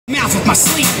my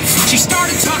sleep. She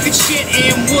started talking shit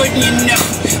and wouldn't you know,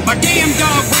 my damn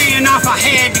dog ran off, I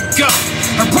had to go.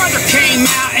 Her brother came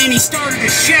out and he started to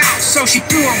shout, so she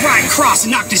threw her right across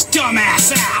and knocked his dumb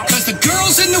ass out. Cause the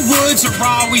girls in the woods are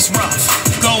always rough.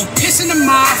 Go pissing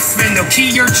them off and they'll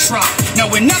key your truck.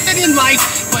 Knowing nothing in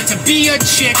life but to be a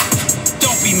chick.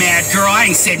 Don't be mad, girl,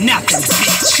 I ain't said nothing,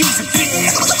 bitch. She's a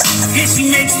bitch. And she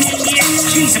makes me itch.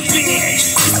 She's a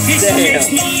bitch. And she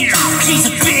makes me itch. She's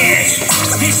a bitch.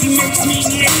 And she makes me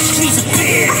itch. She's a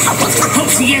bitch. Hope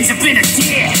she ends up in a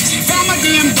ditch. Found my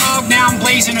damn dog, now I'm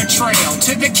blazing a trail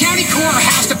to the county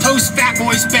courthouse to post Fat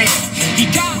Boy's bail. He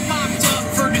got locked up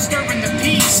for disturbing the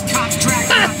peace. Cops dragged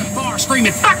him out the bar,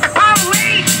 screaming, "Fuck the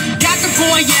police!" Got the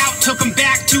boy out, took him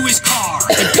back to his car.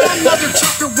 The dumb mother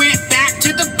trucker went back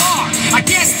to the bar. I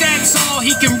guess that's all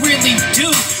he can really do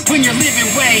when you're living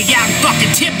way out in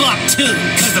fucking Timbuktu.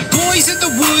 Cause the boys in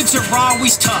the woods are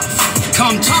always tough.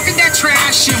 Come talking that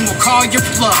trash and we'll call your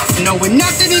bluff. Knowing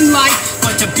nothing in life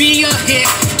but to be a hit.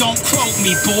 Don't quote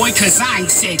me, boy, cause I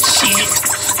ain't said shit.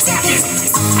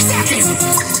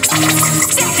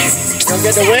 Don't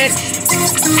get the win.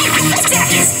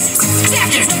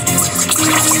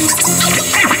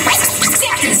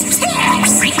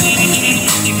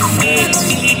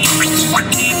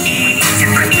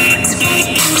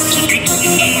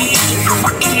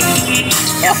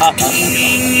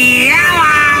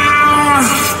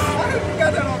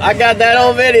 I got that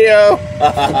on video.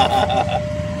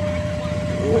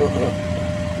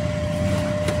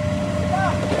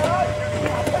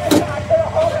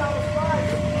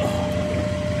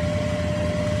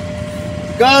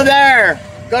 Go there.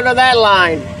 Go to that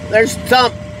line. There's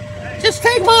some. Just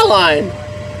take my line.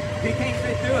 He can't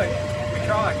fit through it. We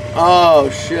tried. Oh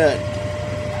shit.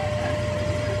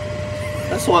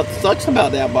 That's what sucks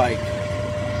about that bike.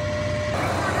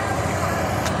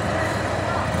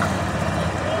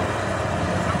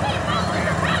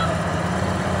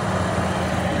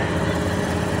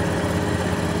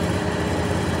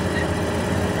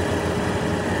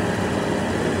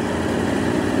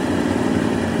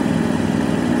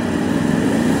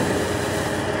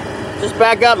 Just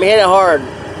back up and hit it hard.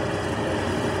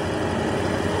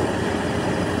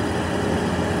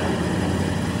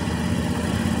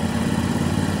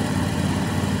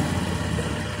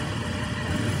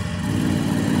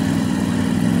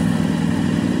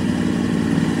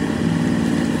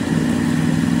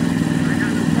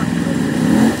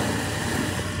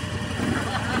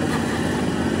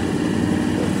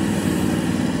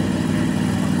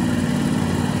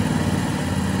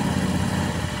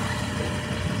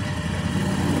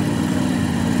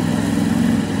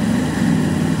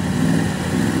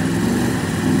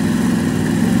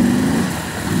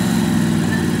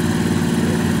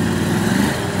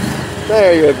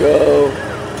 There you go.